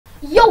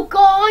Yo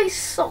guys,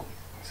 so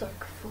for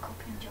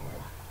copying Joel.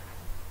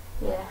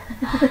 Yeah.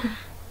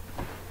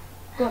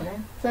 Go on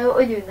then. So what are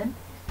we doing then?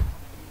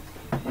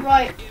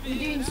 Right,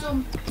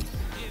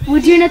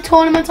 we're doing a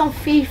tournament on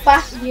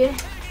FIFA. Yeah.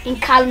 In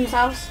Callum's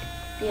house.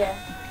 Yeah.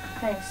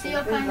 Thanks. So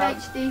you're playing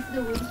HD for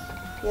the win.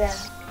 Yeah.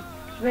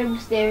 Ray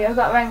Mysterio. I've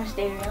got Ray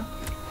Mysterio.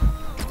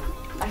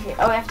 Actually,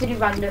 oh, we have to do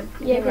random.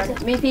 Yeah, do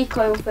random. Me P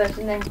Coil first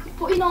and then.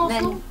 Put in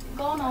Arsenal.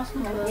 Go on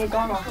Arsenal first. Yeah, go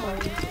on Arsenal.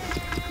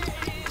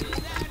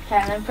 Okay,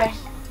 and then press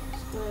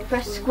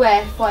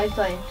square 5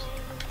 times.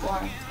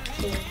 1,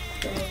 2, 3,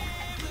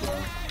 4,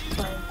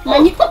 5.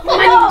 Man United.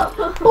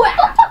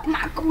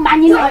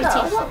 I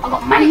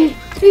got Man United.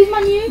 Who's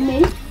Man United?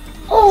 Me.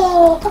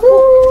 Oh,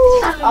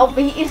 I'll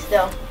beat you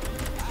still.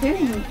 Who's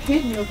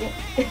Nugget?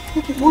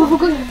 Well, we're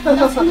good.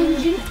 That's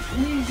losing.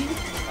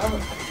 Oh.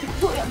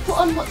 Put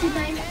on what's his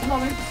name?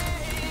 Lawrence.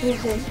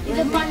 Who's he? He's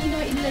a Man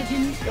United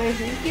legend. Where is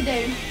he? Get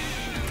down.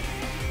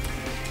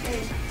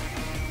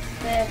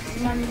 There,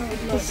 Man United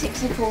He's legend.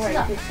 64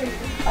 rated.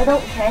 I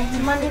don't care.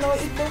 He's Man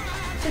United though.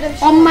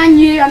 On Man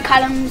U and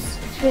Callum's.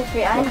 It's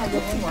free. I ain't had the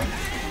wrong one.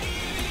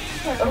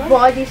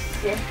 Ride is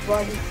sick.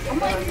 Ride is sick.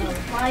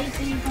 Why is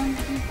he going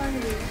to be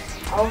followers?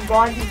 I'll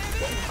ride is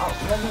sick. Oh,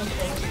 let me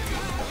think.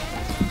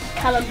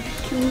 Callum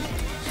King.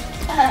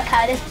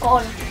 This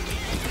gone.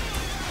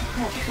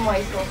 That's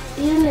Michael.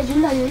 He's a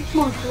legend, are you?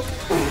 Michael.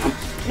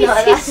 No,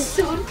 It's his that's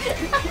son.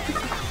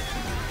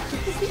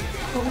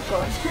 oh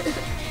god.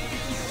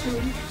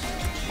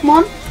 Come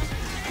on.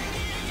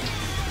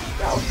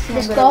 That was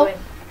Let's gonna go. win.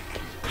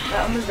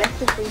 That was the best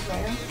of these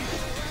now.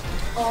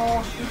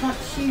 Oh, he's not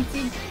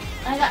shooting.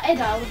 I got Ed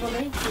out of the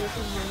league.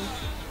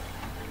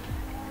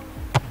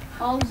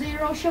 Oh,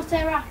 0 shot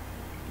error.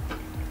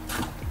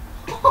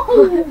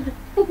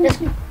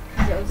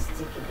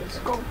 Let's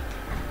go.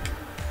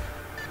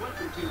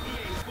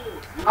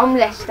 I'm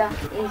Leicester.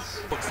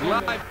 He's.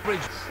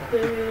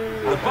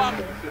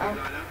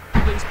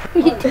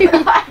 You do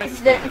that.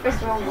 Accidentally pressed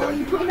the wrong Oh, one.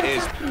 you put in a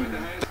Is- fucking.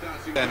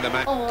 And the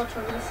man Oh, I'm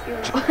trying to skill.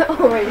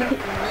 Already.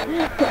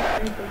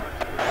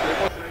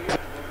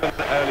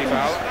 early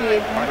foul.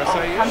 Good. I'm gonna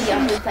say I'm yes.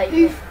 gonna take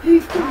it.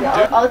 Who've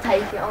Yeah, I'll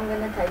take it. I'm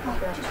gonna take it.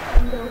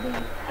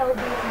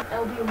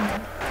 LB on me.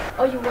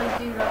 Oh, you won't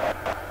do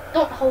that.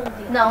 Don't hold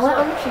it. No,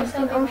 I'm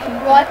shooting. I'm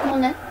shooting. Right, come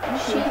on then.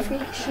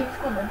 shooting. Shoot,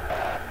 come on.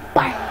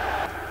 Bang.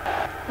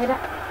 Hear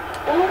that?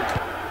 Oh,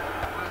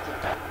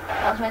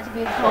 That was meant to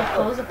be a oh, shot.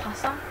 that was a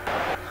passer.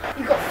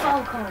 You got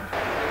Falcon.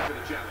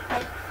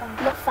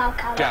 You got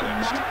Falcon.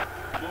 Challenge.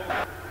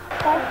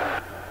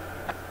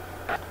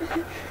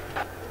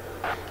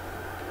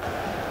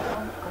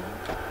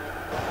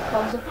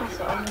 That was a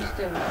passer. I'm just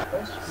doing it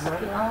first.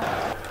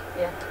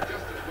 Yeah.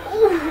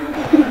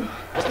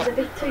 It's a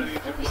bit too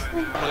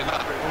obviously.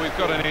 We've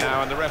got an in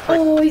now, and the referee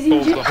Oh, he's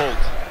calls injured. the halt.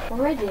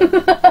 Already?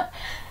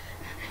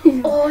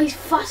 Oh, he's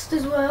fast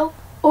as well.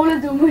 All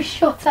of them were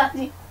shot at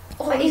him.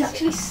 Oh, But he's he's-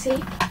 actually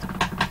sick.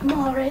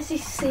 Mahrez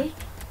is sick.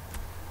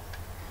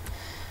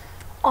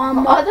 I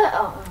don't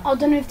I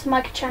don't know if to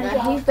make a change.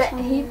 know. He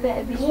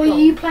better be Why are strong.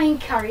 you playing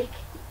Carrick?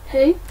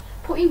 Who?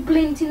 Putting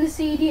Blint in the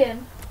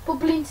CDM. Put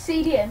Blint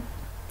CDM.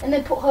 And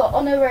then put her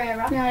on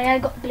Herrera. No, I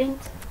got Blint.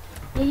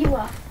 Here you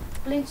are.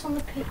 Blint's on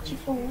the pitch, you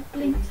fool.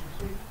 Blint.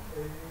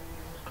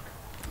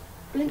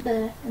 Blint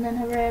there. And then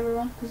Herrera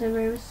on. Because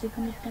Herrera's sick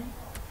on his game.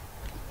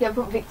 Yeah,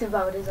 put Victor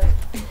Valdez on.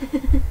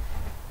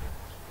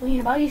 What are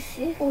you about? He's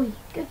sick. Oi,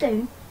 go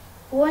down.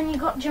 Oh, and you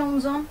got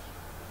Jones on.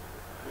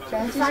 The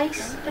Jones is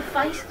face. The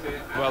face.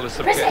 Well, there's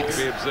some Press getting X.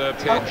 to be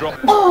observed here. Drop.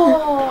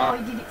 Oh,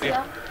 he did it to Yeah.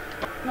 that.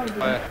 No, he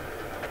didn't.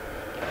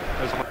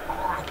 As my-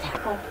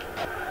 Tackle.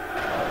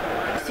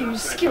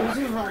 Serious skills,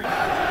 isn't it?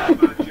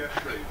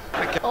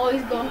 Oh,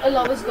 he's gone.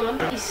 Alawa's gone.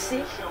 He's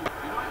sick.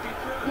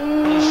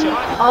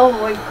 Oh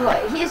my god,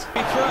 he's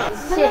Be thrown.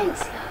 sick.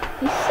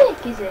 He's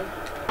sick, is he?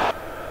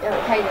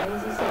 Yeah, Kaden,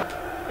 is he sick?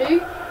 Who?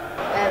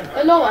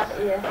 Alawa?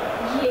 Yeah.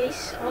 Yes,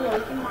 I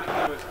like him. As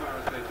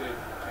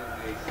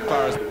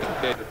far as did.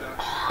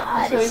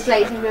 That's how he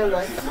plays in real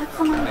life.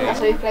 That's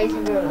how he plays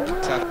in real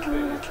life.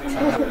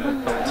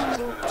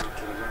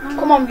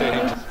 Come on,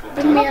 baby.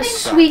 Bring me a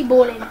sweet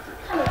ball in.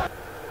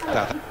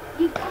 That.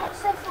 You've got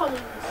Seth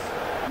Rollins.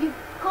 You've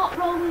got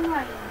Roman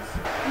Reigns.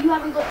 You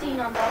haven't got Dean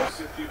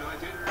Ambrose.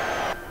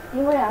 You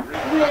will have.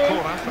 Really?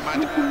 Corner for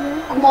Man.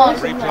 Come on,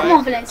 Replay. come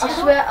on, Valencia. I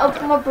swear, I'll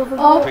put my brother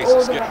Oh. all Piece the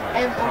of way skip.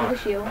 and on the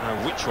shield.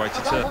 Which way to I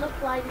don't turn? want to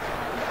play this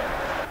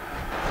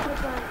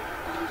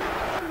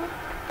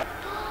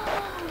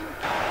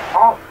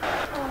Oh,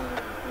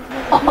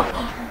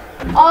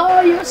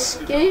 Oh, you're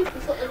scared.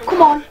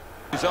 Come on.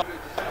 He's up.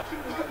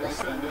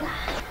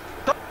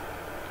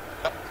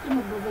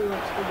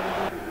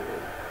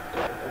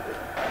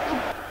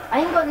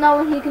 I ain't got no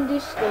one who can do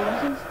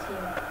skills in his team.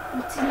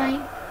 What's his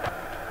name?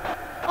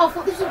 Oh, I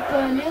thought this was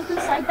Burnley. I was going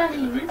to say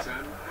Burnley.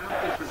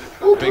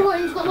 Oh, Big-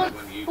 Brighton's got like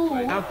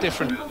 4. How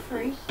different? Or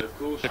 3. Of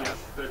course.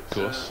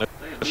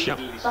 Shot.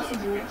 That's a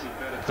ball.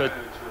 But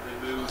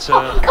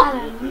Oh,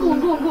 go on,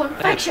 go on, go on.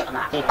 Fake shot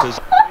that. Walters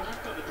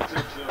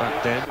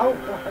back then. Oh,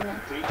 what?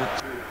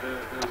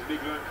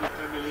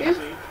 Who?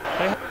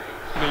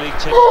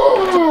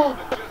 Oh!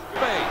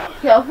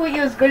 Yeah, I thought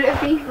you was good at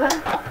FIFA.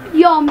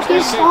 Yo, I'm just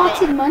getting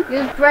started, man. You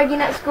was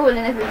bragging at school and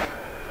everything.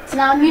 So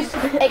now I'm used to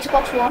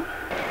Xbox One.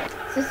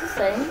 It's just the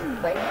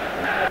same. Wait.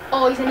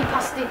 Oh, he's only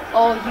passed it.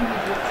 Oh, you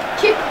idiot.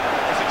 Chip!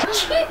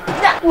 Chip!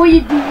 That's what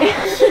you do.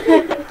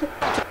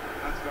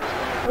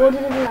 What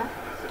did I do that?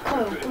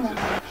 Kyle, come on.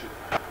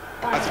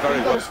 That's You very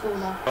got good. to school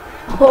now.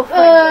 Oh,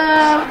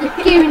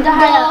 Give him the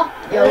higher.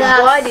 Yo,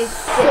 why did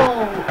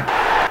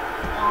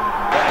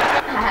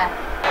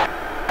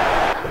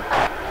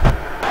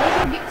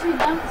Get to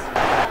dance.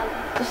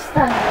 just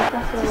stand up?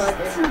 That's all I do.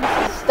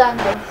 Just stand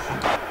up.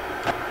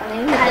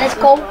 Okay, let's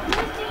go.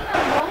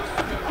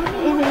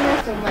 Even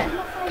nothing went.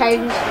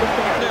 Kaden's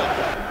looking at me.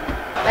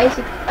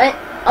 Basically,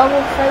 I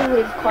will play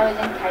with Kyle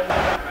and Kaden.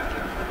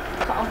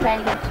 I'm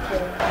playing against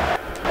two.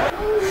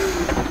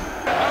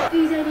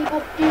 He's only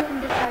got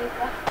 200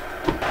 paper.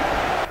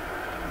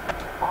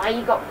 Oh,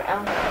 you got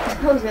round. I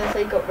was going to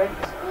say you got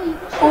wrecked.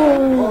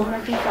 Oh,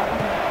 Maybe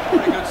that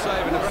Very good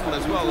save in the front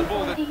as well. The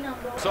ball that one.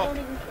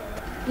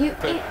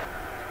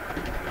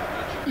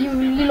 You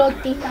you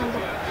like the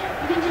number.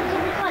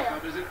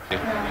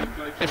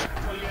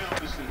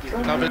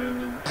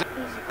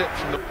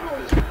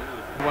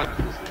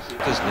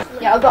 doesn't it?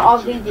 yeah, I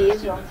got RVD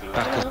as well.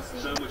 Back up.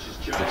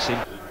 Let's see.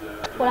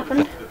 What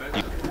happened?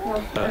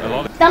 A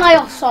lot of Then I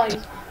offside.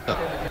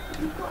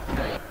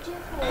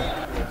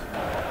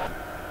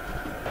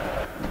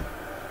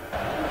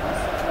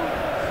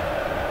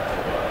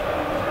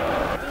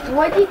 So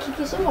why do you kick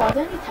it so hard?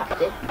 I only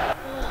tapped it. Oh,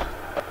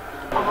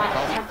 I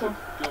tapped it.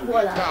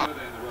 What that?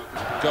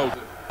 goal.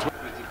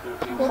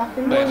 What's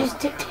happened? We'll just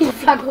tip the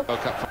flag up. World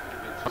Cup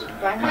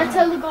Right Can I now.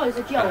 tell the guys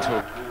a joke?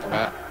 talk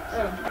about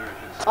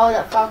Oh,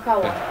 that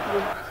Falcao one.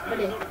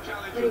 Ready?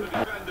 Ready?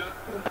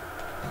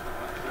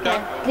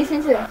 Yeah.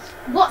 Listen to this.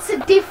 What's the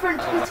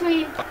difference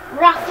between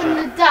Rafa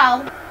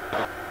Nadal?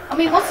 I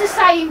mean, what's the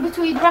saying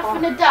between Rafa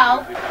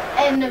Nadal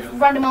and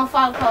Radamel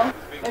Falcao?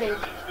 Ready?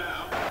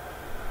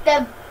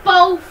 They're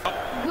both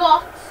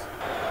got.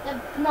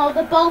 No,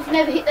 they both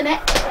never hit the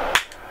net.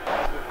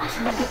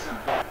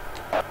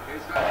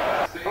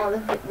 Oh,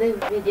 the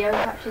video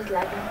captures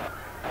lagging.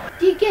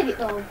 Do you get it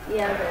though?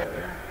 Yeah, I got it.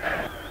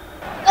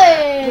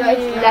 Hey! Yeah,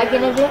 it's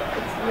lagging a bit.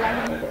 It's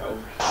lagging a bit.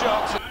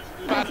 shots.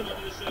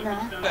 No.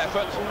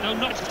 Effort. No,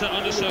 not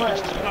under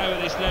circumstances to play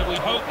with this now. We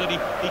hope that he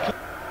can keep.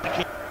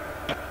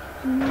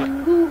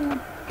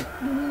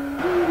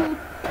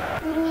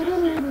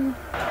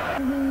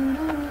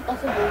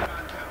 That's a ball.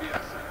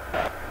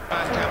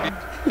 Man can be.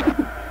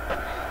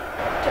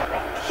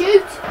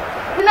 Shoot!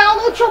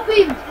 Ronaldo, chop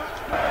him!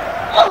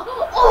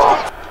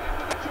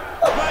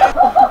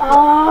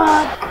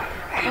 Oh!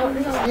 Oh,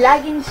 this is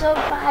lagging so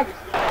bad.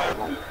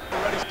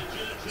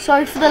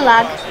 Sorry for the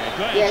lag.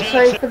 Yeah,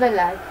 sorry for the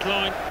lag.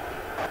 Line.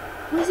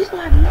 Where's it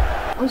lagging?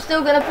 I'm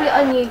still gonna put it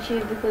on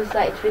YouTube because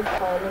that it's with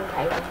Kyle and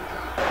Kaden.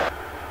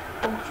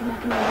 Oh, you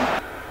making me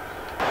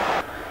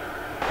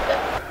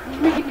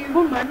making me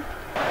run, man.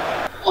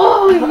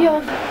 Oh,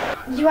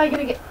 you ain't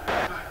gonna get.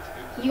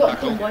 You got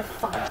done by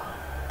fuck.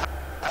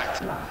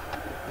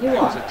 You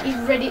what? He's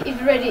ready.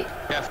 He's ready.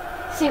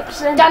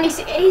 Simpson. Is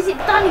it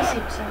Danny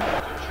Simpson?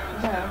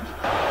 No.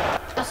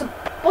 That's a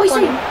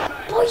Boise.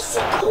 Boise,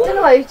 cool. Don't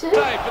know how to.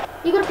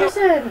 You gotta press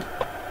L2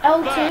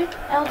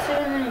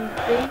 and then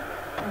B.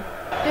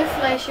 Do a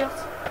flare shot.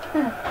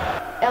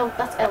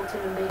 That's L2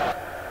 and B.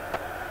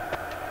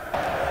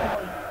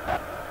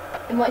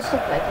 It might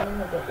stop lagging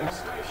in a bit. Yeah.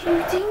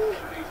 Shooting.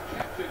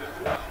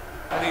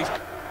 And he's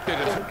good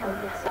at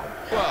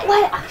well.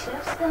 Wait, actually,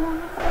 I'm still on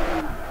the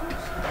phone.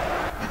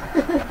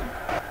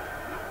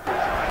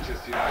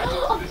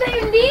 I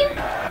found him.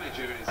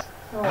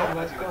 Oh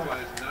my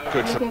god.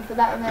 Good for Looking for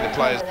that and the then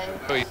players.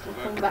 we'll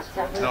come back to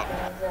have a Not-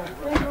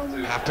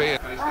 look. happy and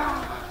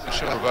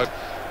sure and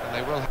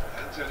they will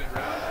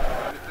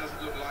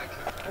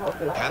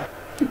can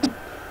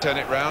turn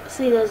it round.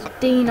 See, there's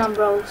Dean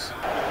Ambrose,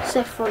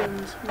 Seth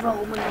Rollins,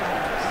 Roman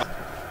Reigns.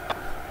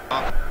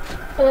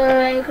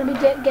 You're gonna be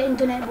getting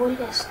to net ball,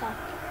 yes, stop.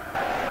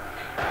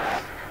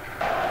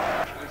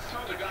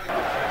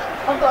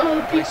 I've got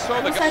another We pick. saw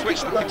the What's that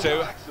switch pick looking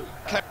got? to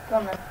came Come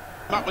on then.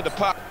 up with the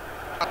puck.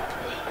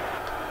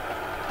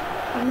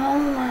 No,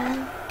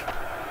 man.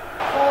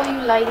 All you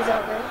ladies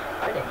out there,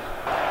 ready?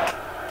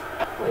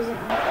 What is it?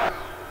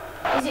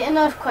 Is it an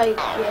earthquake?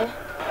 Yeah.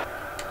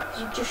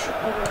 You just shook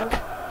my world.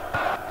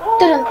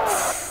 Didn't.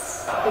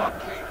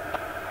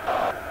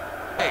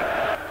 Hey,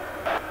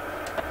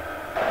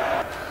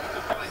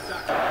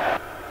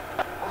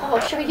 Oh,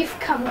 should we give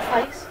camel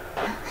face?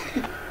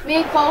 Me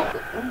and Kyle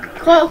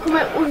come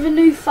out with a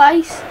new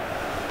face.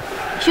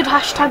 Should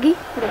hashtag it.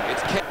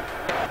 it's Kate.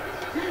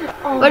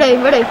 Ready,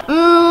 ready.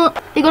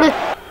 You got it.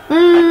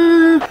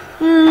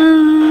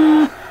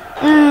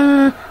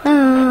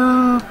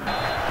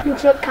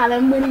 Looks like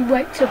Callum when he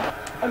wakes up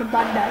on a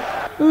bad day.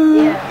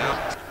 Yeah.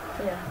 Now,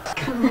 Yeah.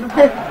 Callum on a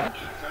bad day.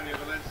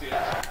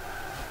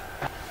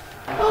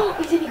 Oh,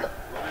 he's only got.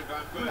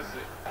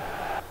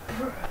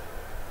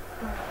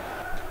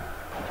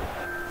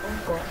 Oh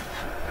god.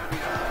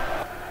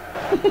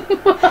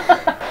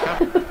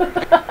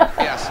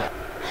 Yes.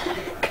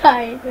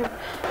 Okay.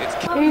 It's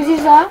Whose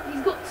is that?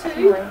 He's got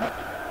two.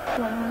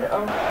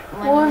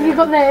 What have you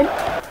got then?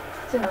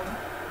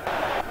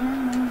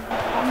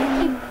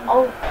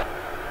 Oh.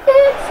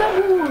 It's a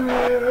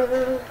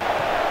world.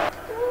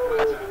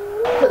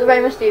 Put the Rey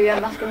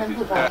Mysterio mask and then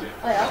put that.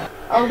 Oh yeah.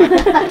 Oh.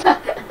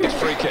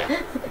 free kick.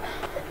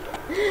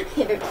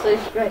 He looks so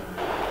straight.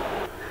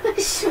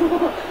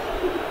 Sure.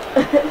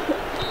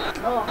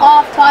 Oh.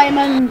 Half time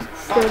and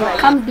Still like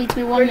can't beat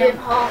me 1-0. brilliant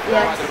half.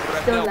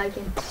 Yeah, still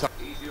lagging.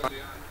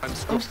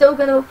 I'm still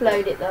going to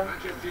upload it though.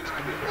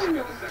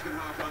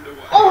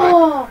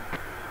 Oh.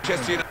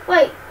 Just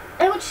Wait.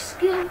 How much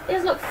skill? He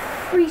has like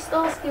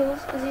 3-star skills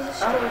because he's a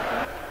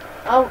striker.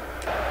 Oh.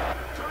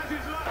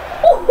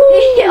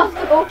 He hit off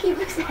the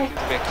goalkeeper's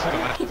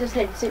head. He just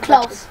hits it.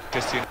 Close.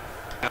 Just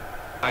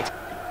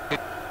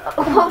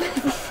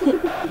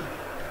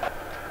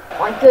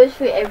Oh, it goes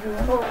through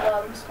everyone.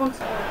 Oh,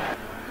 responsible.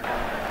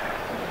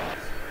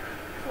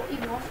 What he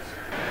wants.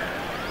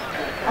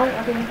 Oh, I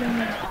didn't even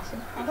need to pass it.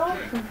 I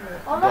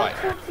like Right.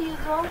 Curti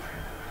as well.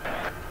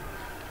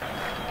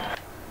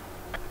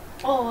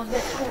 Oh,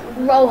 let's call it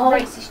Roll home.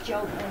 racist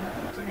joke then.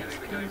 The next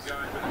piece.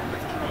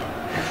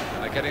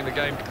 they're getting the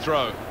game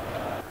throw.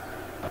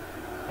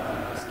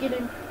 Let's get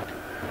him.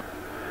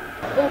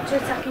 Ultra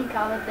attacking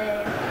colour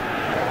there.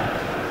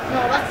 No,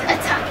 that's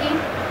attacking.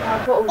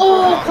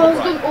 Oh, Cole's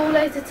going all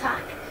out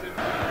attack.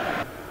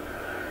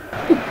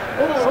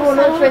 Oh,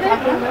 no, it's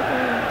attacking.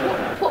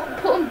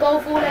 Put them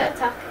both all out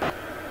attack.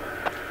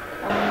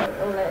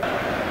 All out.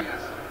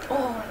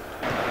 Oh.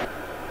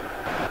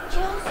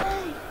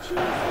 Chelsea.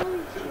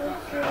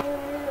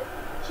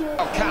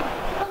 Oh, Cat.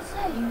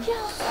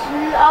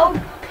 Slow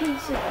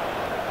piece of.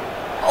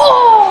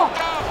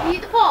 Oh! You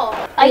hit the ball?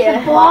 I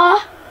can bar.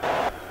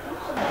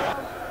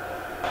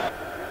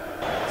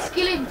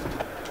 Skill him.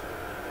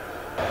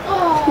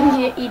 Oh,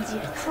 You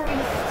idiot.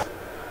 Christ.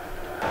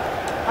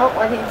 Oh,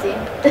 I didn't see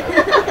him.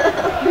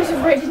 He was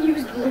red and he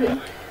was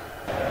blue.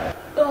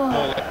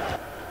 Oh,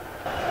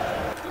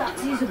 that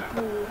is a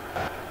ball.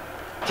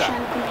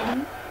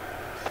 Champion.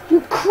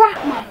 You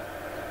crap, man.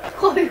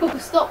 Oh, you'll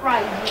stop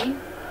raging.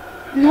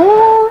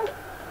 No.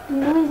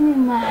 No, me,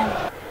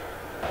 man.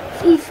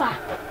 FIFA.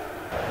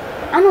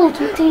 An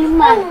Ultimate Team,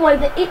 man. Oh my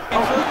god, it.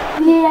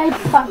 Yeah,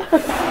 fuck.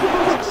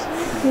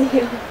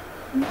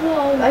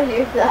 Whoa. I knew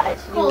if that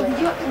actually. Cole, went.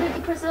 did you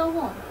accidentally press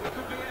L1?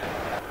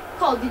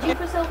 Cole, did you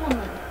press L1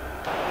 then?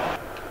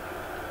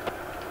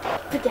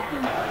 That's a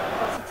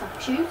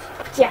tough shoot.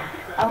 Yeah.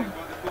 Oh.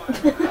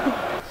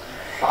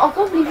 I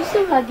can't believe you're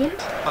still lagging.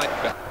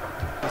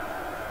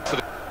 For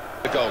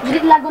the goal Did it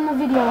kick. lag on the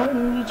video on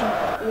YouTube?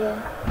 Yeah.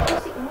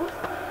 Yes, it was.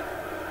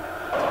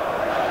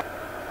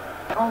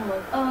 Oh my.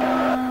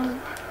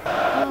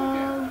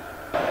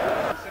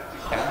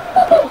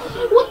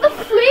 What the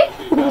flip?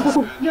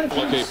 Yo, if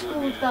Okay. you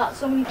scored that,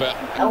 so many. But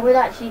I would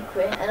actually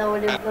quit and I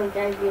would have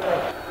gave you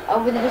like. I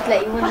would have just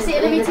let you win. Pass the-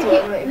 it, let me the take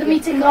tournament it. if Let you- me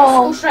take it.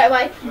 Score straight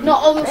away. No,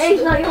 oh, Hey,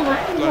 it's not your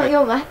match. It's not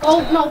your match.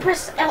 Oh, no,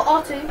 press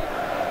R2.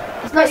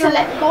 It's not your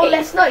left. Go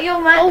left. It's not your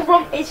match. Oh,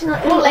 wrong. It's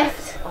not Go your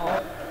left.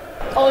 Oh.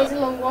 Oh, it's a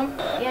long one.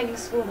 You ain't gonna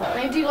score that.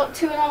 Now do like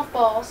 2.5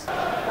 bars.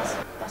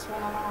 That's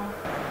 1.5.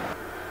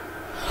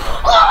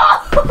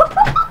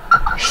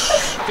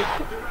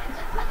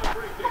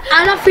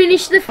 And I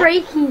finished the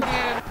free.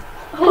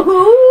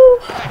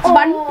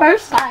 One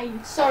first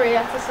time. Sorry,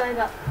 I have to say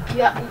that.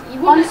 Yeah, you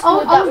I wouldn't have was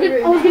scored that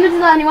with gonna Rooney. do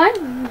that anyway.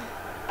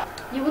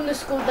 You wouldn't have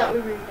scored that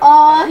with Rooney.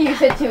 Oh, You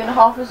said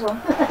 2.5 as well.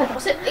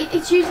 What's it?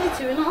 It's usually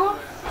 2.5.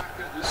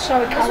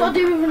 sorry, That's what I Callum.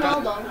 do with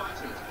Ronaldo.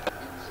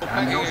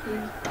 hanging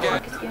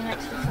Like it's going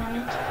extra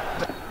time.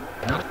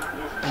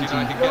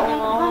 United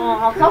Oh,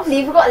 I can't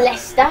believe we got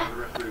Leicester.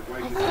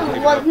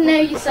 Well, no,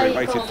 you say you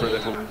Waited can't for a do it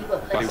little- when you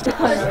got less.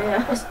 Oh,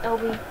 yeah. That'll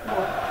be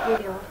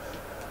really hard.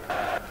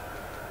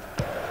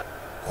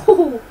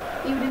 Oh,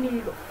 you would have nearly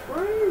got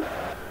through.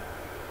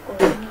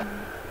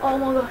 Oh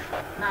my gosh.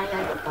 Nah, yeah,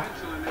 I got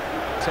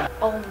that.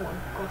 Oh my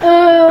god.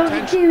 What are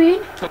you doing?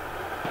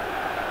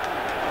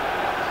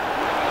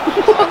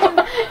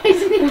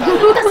 Isn't it?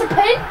 That's a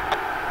pen?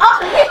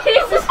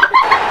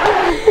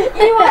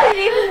 You weren't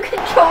even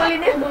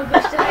controlling Oh it. my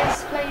gosh, did I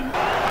explain?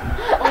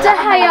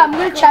 Hey, I'm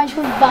gonna change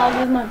my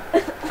values, man.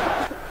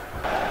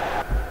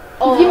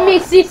 Oh. You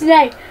missed it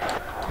today.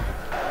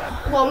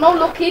 Well, no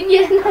looking,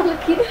 yeah, no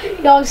looking.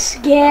 You're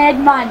scared,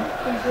 man.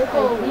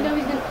 Oh, you know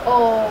he's gonna.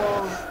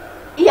 Oh.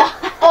 Yeah.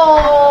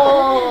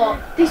 Oh.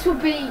 This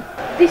would be.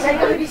 This is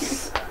gonna be.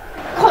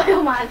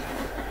 Kyle, man.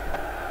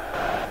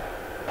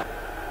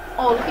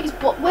 Oh, look at his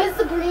butt. Where's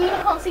the green?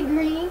 I can't see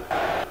green.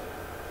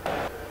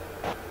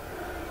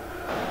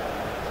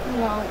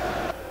 No.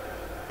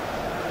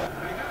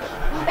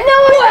 No.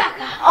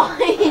 Oh,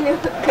 you knew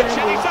it couldn't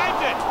Shall he be.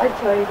 saved it? I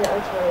tried it.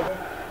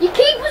 Your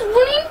keeper's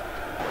running.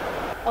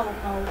 Oh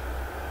no.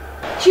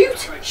 Shoot!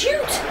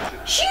 Shoot!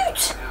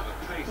 Shoot!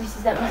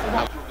 Misses that.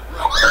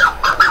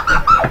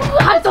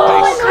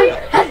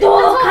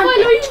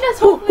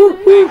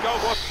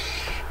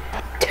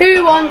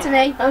 Two on to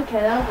me. Okay,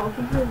 that'll go.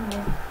 Keep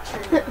moving.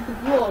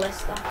 You're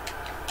Leicester.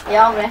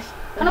 Yeah, I'm rest.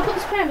 Can I put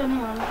this pen on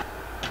here?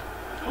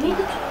 I need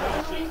the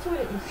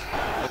toilet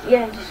is.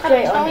 Yeah, just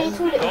straight Know on where your it.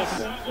 toilet is?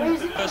 Where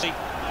is it? Percy.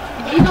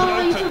 Do you know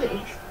where your toilet is?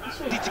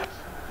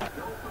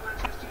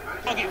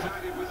 Target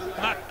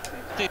for Matt.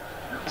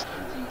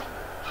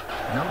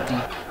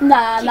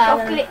 Nah.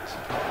 Chocolate.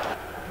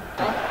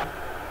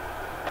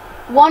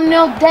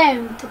 1-0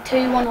 down to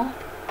 2-1 up.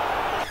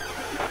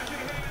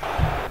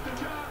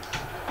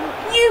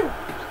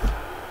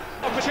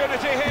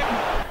 Opportunity here.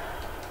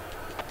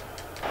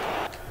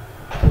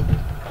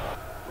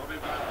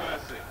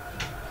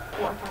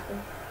 What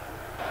happened?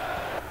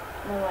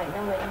 No wait.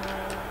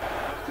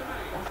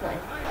 That's not it.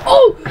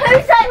 Oh!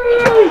 Who's that?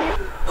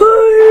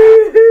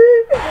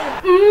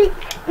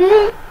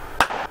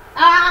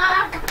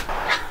 Ah!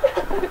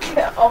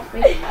 Get off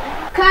me.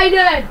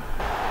 Kaden!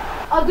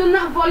 I've done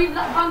that volley,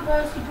 that Van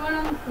Persie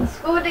one. He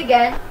scored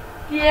again.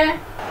 Yeah.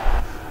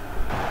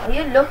 Are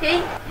you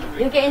lucky?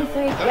 You're getting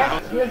 3. Yeah,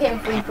 you're getting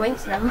 3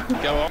 points now.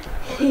 Go on.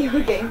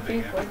 You're getting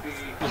 3 points.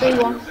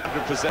 3-1.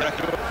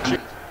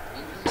 100%.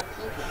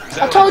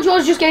 I told you I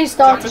was just getting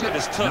started.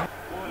 It's tough.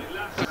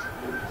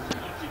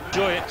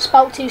 Enjoy it.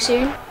 Spoke too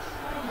soon.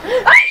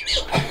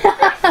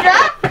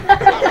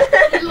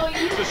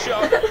 The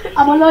shot.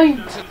 I'm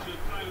alone.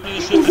 He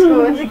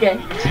scores again.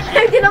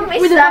 How did I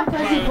miss With a that?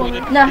 Van Persie volley.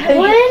 No, how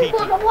did,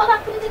 What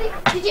happened?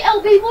 Did you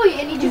LB volley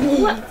and he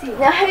just whacked it?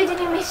 now how did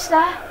he miss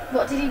that?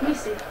 What, did he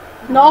miss it?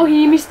 No,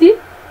 he missed it.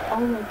 Oh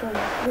my god.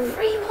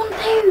 3-1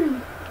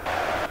 down.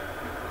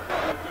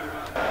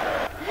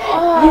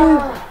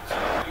 Oh.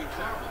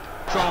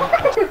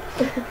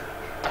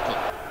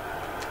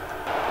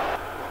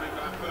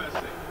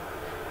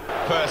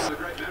 Percy.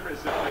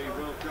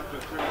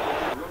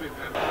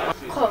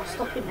 Oh,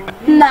 stop it now.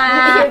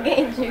 Nah. You're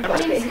getting too He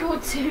cocky.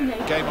 scored 2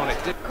 now. Game on it.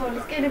 God,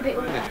 it's getting a bit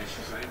In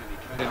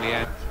the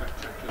end,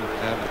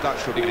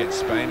 Dutch will beat it in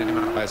Spain, and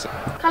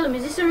Callum,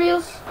 is this a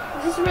real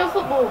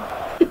football?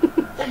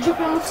 Or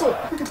jumping on the foot?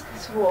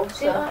 It's water.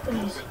 See what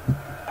happens.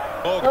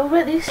 Oh, Oh,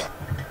 read this.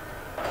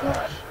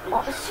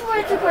 I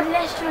swear to God,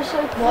 Leicester are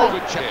so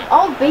quick. good cheer.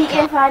 I'll beat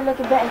you if I had like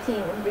a better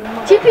team and bring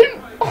them. Chip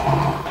him.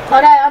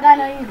 I don't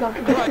know you got.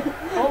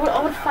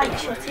 I would fake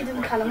shotted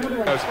and Callum would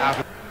win. Goes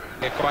out.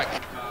 Yeah, quite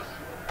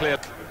clear.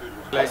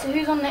 So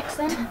who's on next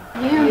then?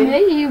 You and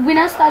me. You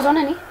winner stays on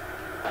any.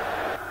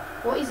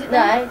 What is it No,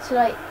 then? it's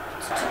like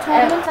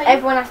Tournament, eh?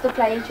 everyone has to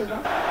play each other.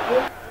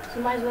 So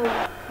might as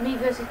well me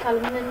versus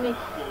Callum and then me.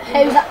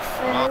 How's that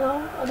fair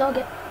though? I don't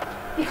get.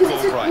 Because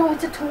it's a Right. no,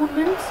 it's a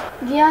tournament.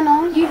 Yeah,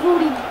 no. You've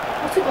already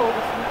what's a goal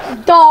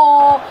difference?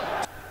 Duh.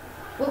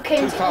 We'll count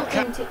it. Too far, We'll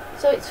count it.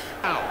 So it's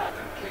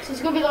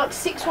gonna be like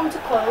 6-1 to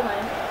Coyle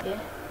now. Yeah.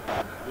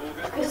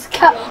 Because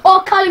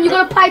Callum, you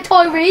gotta pay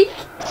Tyreek.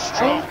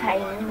 I ain't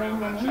paying him when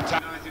winning.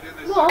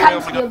 what?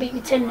 Callum's gonna beat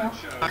me 10 now.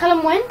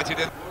 Callum when?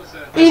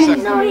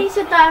 No, he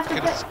said that I have to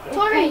play.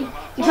 Sorry.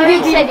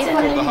 Tariq said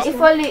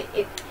if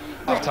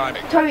Half time.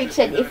 Tariq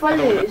said if I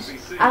lose,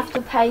 I have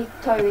to pay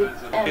Tariq.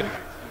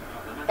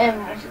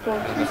 What's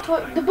it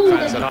called? The ball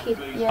then, kid.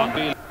 Yeah,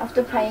 I have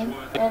to pay him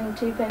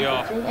 £2.50.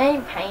 I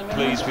ain't paying him.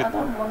 Please, I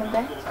don't want to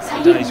bet.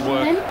 Say Day's you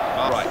work. then.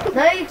 Right.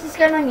 No, it's just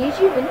going on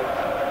YouTube, isn't it?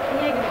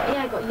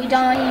 Yeah, I got You you.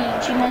 don't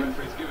eat, you man.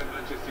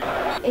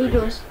 He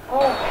does.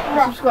 Oh, He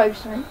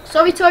subscribes to me.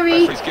 Sorry,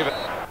 Tyreek. Please give it.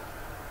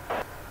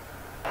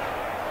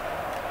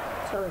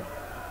 Sorry.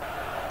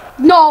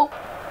 No.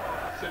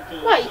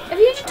 wait, have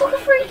you just took a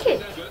free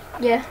kick?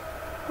 Yeah.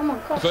 Come on,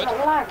 cross Foot.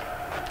 that lag.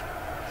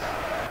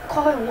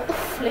 Kyle, what the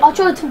flip? I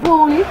tried to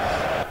ball you.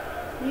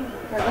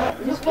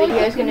 This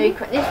video's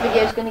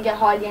gonna get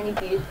hardly any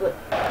views, but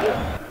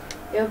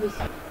you'll be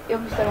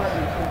still on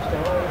YouTube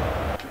still.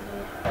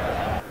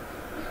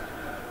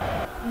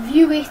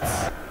 View it.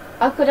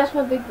 I could ask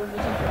my big brother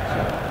to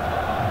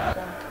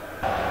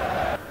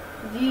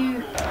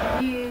View.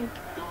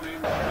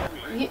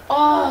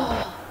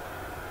 Oh.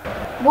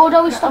 Why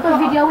don't we stop a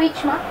video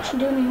each match and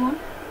do a new one?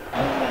 I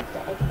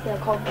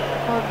can't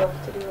bother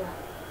to do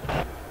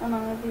that. Oh no,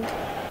 maybe.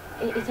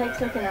 It takes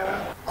like an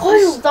hour.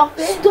 Kyle, Stop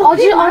it. Stop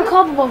it, I man.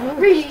 can't bother.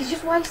 Really, he's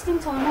just wasting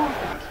time off.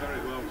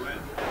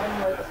 Oh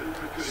my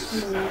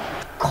God.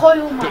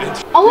 Kyle,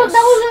 man. Oh,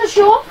 that wasn't a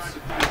shot.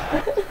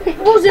 It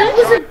wasn't.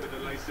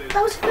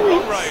 That was funny.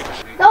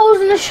 That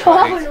wasn't a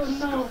shot. Kyle,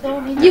 no,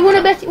 don't. You want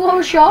to bet it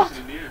was a shot?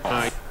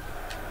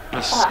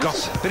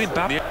 Scott, bit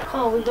embarrassed.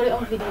 Kyle, we got it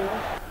on video.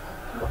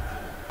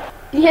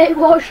 Yeah, it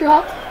was a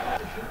shot.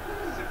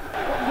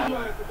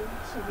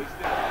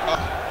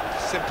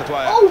 Simple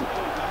player. Oh,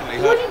 Definitely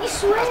why hurt. didn't you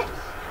sweat?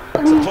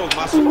 It's a pull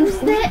muscle. Who's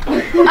there?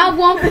 I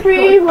want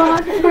 3-1,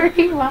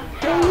 3-1.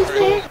 Who's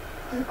there?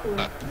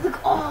 Look,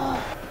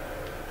 oh.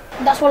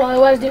 That's what I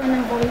always do in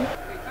the volley.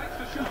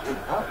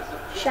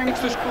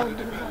 Shanty.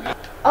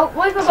 Oh,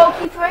 where's my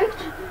goalkeeper out?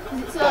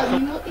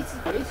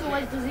 It's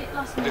always does it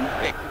last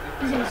minute.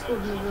 He's in the school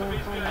as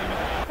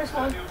well. Press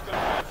 1.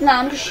 Nah,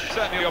 I'm just.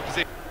 Certainly the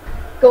opposite.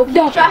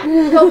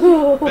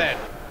 Goalkeeper. Ben.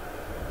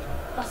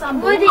 That's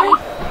handball. Where did he?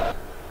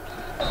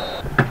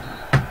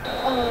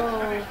 Oh.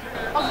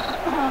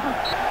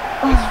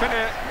 It's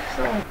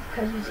finished.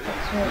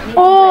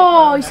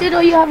 Oh, you said,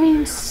 are you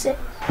having six?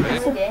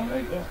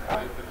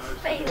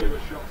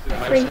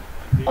 Three.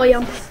 Oh, yeah,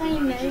 I'm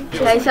saying no.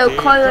 Okay, so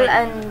Kyle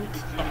and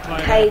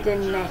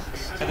Kaden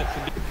next.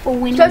 For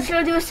winning. So should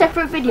I do a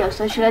separate video?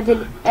 So should I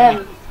do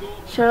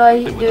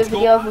a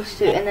video of us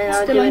two and then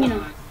I'll do it?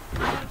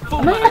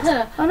 Oh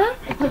no.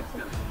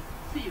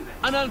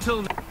 And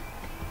until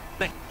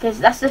Because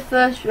that's the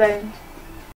first round.